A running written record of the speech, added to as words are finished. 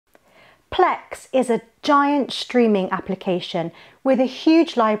Plex is a giant streaming application with a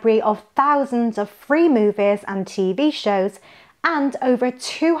huge library of thousands of free movies and TV shows and over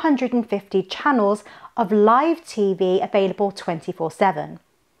 250 channels of live TV available 24/7.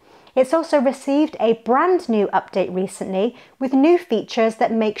 It's also received a brand new update recently with new features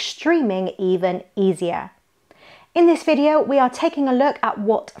that make streaming even easier. In this video, we are taking a look at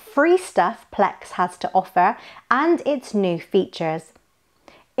what free stuff Plex has to offer and its new features.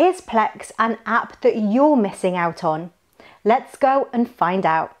 Is Plex an app that you're missing out on? Let's go and find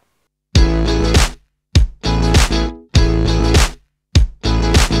out.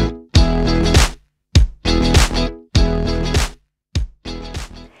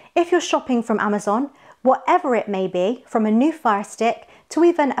 If you're shopping from Amazon, whatever it may be, from a new Fire Stick to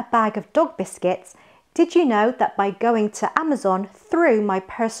even a bag of dog biscuits, did you know that by going to Amazon through my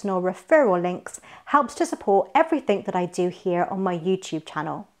personal referral links helps to support everything that I do here on my YouTube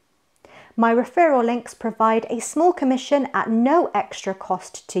channel? My referral links provide a small commission at no extra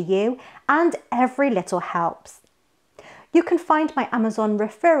cost to you, and every little helps. You can find my Amazon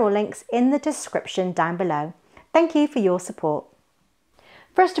referral links in the description down below. Thank you for your support.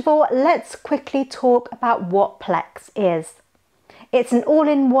 First of all, let's quickly talk about what Plex is. It's an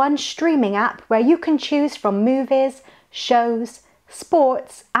all-in-one streaming app where you can choose from movies, shows,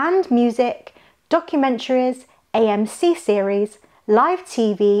 sports and music, documentaries, AMC series, live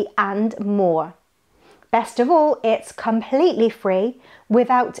TV and more. Best of all, it's completely free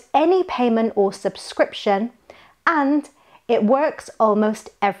without any payment or subscription, and it works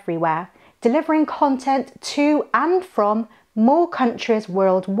almost everywhere, delivering content to and from more countries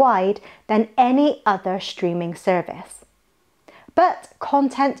worldwide than any other streaming service. But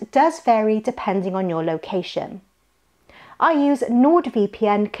content does vary depending on your location. I use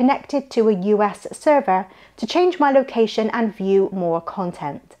NordVPN connected to a US server to change my location and view more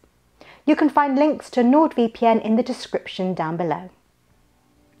content. You can find links to NordVPN in the description down below.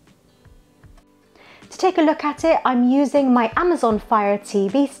 To take a look at it, I'm using my Amazon Fire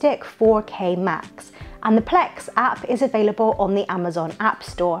TV Stick 4K Max, and the Plex app is available on the Amazon App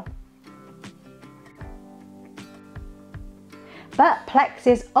Store. But Plex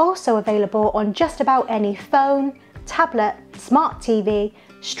is also available on just about any phone, tablet, smart TV,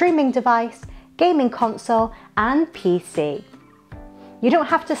 streaming device, gaming console and PC. You don't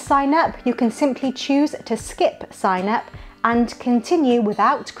have to sign up, you can simply choose to skip sign up and continue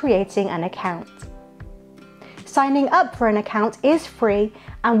without creating an account. Signing up for an account is free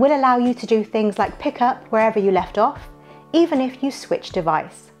and will allow you to do things like pick up wherever you left off, even if you switch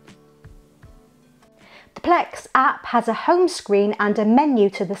device. The Plex app has a home screen and a menu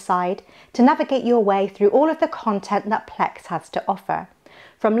to the side to navigate your way through all of the content that Plex has to offer,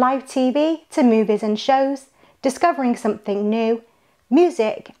 from live TV to movies and shows, discovering something new,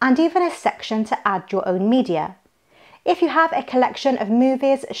 music, and even a section to add your own media. If you have a collection of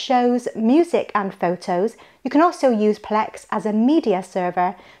movies, shows, music and photos, you can also use Plex as a media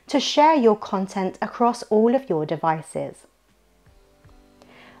server to share your content across all of your devices.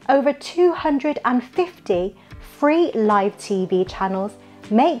 Over 250 free live TV channels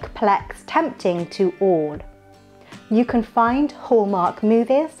make Plex tempting to all. You can find Hallmark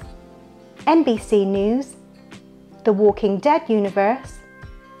movies, NBC News, The Walking Dead universe,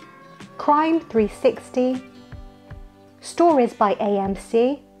 Crime 360, Stories by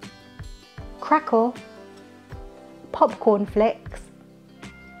AMC, Crackle, Popcorn Flicks,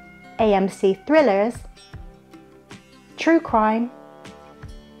 AMC Thrillers, True Crime,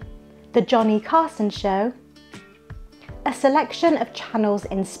 The Johnny Carson Show, a selection of channels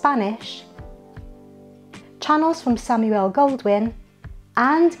in Spanish, channels from Samuel Goldwyn,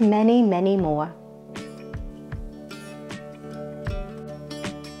 and many, many more.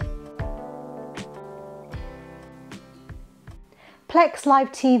 Plex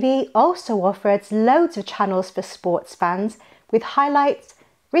Live TV also offers loads of channels for sports fans with highlights,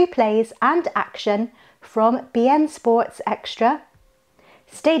 replays and action from beIN Sports Extra,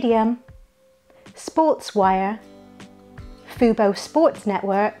 Stadium, SportsWire, Fubo Sports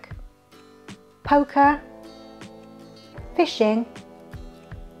Network, poker, fishing,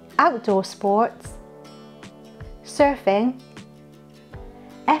 outdoor sports, surfing,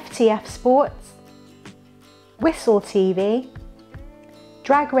 FTF Sports, Whistle TV,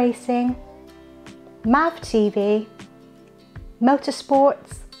 drag racing, MAV TV,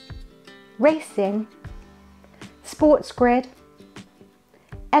 motorsports, racing, Sports Grid,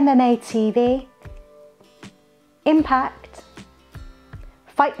 MMA TV, Impact,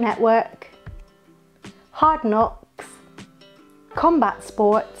 Fight Network, Hard Knocks, Combat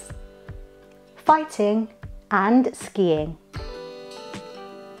Sports, Fighting and Skiing.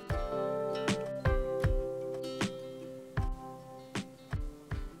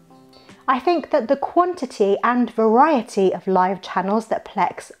 I think that the quantity and variety of live channels that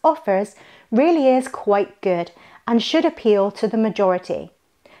Plex offers really is quite good and should appeal to the majority.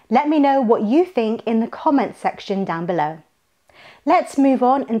 Let me know what you think in the comments section down below. Let's move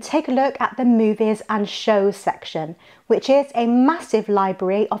on and take a look at the movies and shows section, which is a massive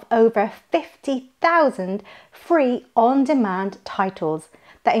library of over 50,000 free on-demand titles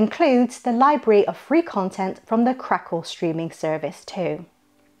that includes the library of free content from the Crackle streaming service too.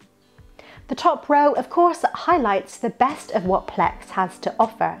 The top row, of course, highlights the best of what Plex has to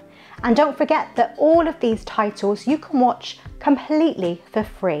offer. And don't forget that all of these titles you can watch completely for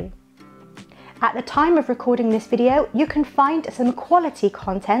free. At the time of recording this video, you can find some quality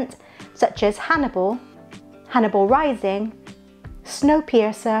content such as Hannibal, Hannibal Rising,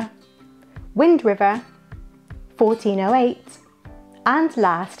 Snowpiercer, Wind River, 1408, and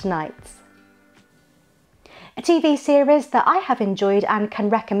Last Nights. A TV series that I have enjoyed and can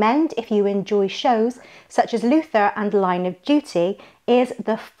recommend if you enjoy shows such as Luther and Line of Duty is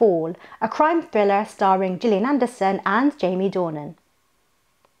The Fall, a crime thriller starring Gillian Anderson and Jamie Dornan.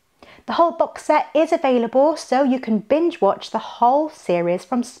 The whole box set is available, so you can binge watch the whole series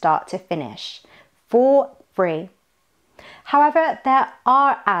from start to finish for free. However, there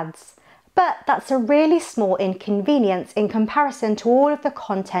are ads, but that's a really small inconvenience in comparison to all of the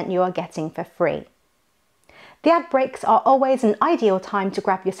content you are getting for free. The ad breaks are always an ideal time to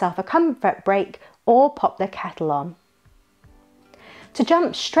grab yourself a comfort break or pop the kettle on. To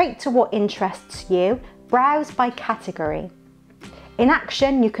jump straight to what interests you, browse by category. In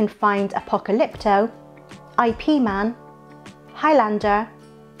action, you can find Apocalypto, IP Man, Highlander,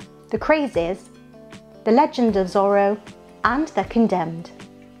 The Crazies, The Legend of Zorro, and The Condemned.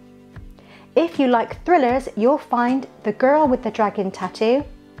 If you like thrillers, you'll find The Girl with the Dragon Tattoo,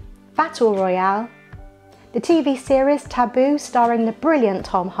 Battle Royale, the TV series Taboo starring the brilliant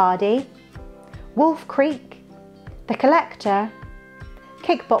Tom Hardy, Wolf Creek, The Collector,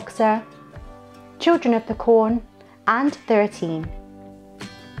 Kickboxer, Children of the Corn, and 13.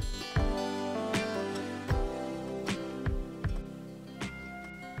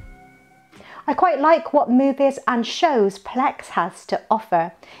 I quite like what movies and shows Plex has to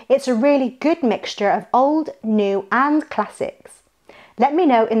offer. It's a really good mixture of old, new, and classics. Let me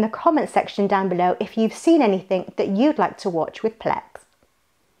know in the comments section down below if you've seen anything that you'd like to watch with Plex.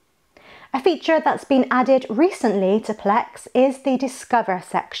 A feature that's been added recently to Plex is the Discover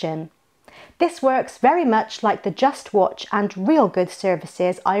section. This works very much like the Just Watch and Real Good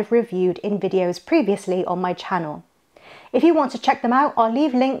services I've reviewed in videos previously on my channel. If you want to check them out, I'll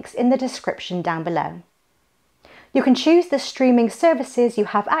leave links in the description down below. You can choose the streaming services you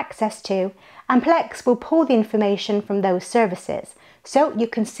have access to, and Plex will pull the information from those services, so you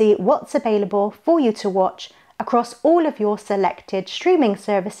can see what's available for you to watch across all of your selected streaming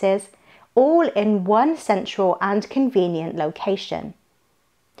services, all in one central and convenient location.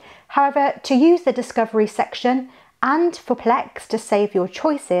 However, to use the Discovery section and for Plex to save your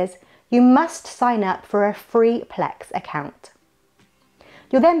choices, you must sign up for a free Plex account.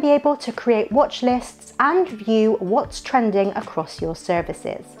 You'll then be able to create watch lists and view what's trending across your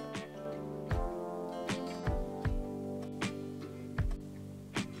services.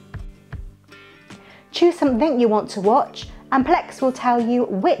 Choose something you want to watch, and Plex will tell you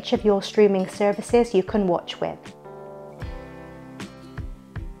which of your streaming services you can watch with.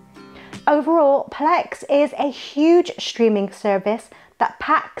 Overall, Plex is a huge streaming service that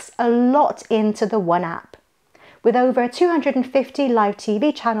packs a lot into the one app. With over 250 live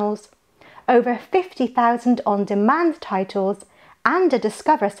TV channels, over 50,000 on-demand titles, and a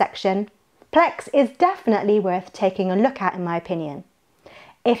Discover section, Plex is definitely worth taking a look at in my opinion.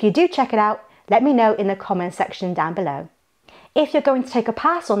 If you do check it out, let me know in the comment section down below. If you're going to take a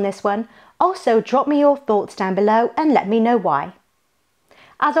pass on this one, also drop me your thoughts down below and let me know why.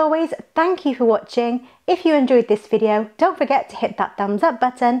 As always, thank you for watching. If you enjoyed this video, don't forget to hit that thumbs up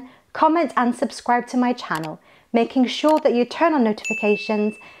button, comment and subscribe to my channel, making sure that you turn on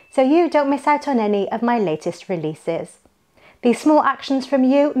notifications so you don't miss out on any of my latest releases. These small actions from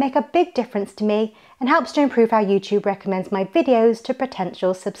you make a big difference to me and helps to improve how YouTube recommends my videos to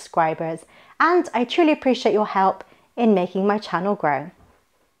potential subscribers, and I truly appreciate your help in making my channel grow.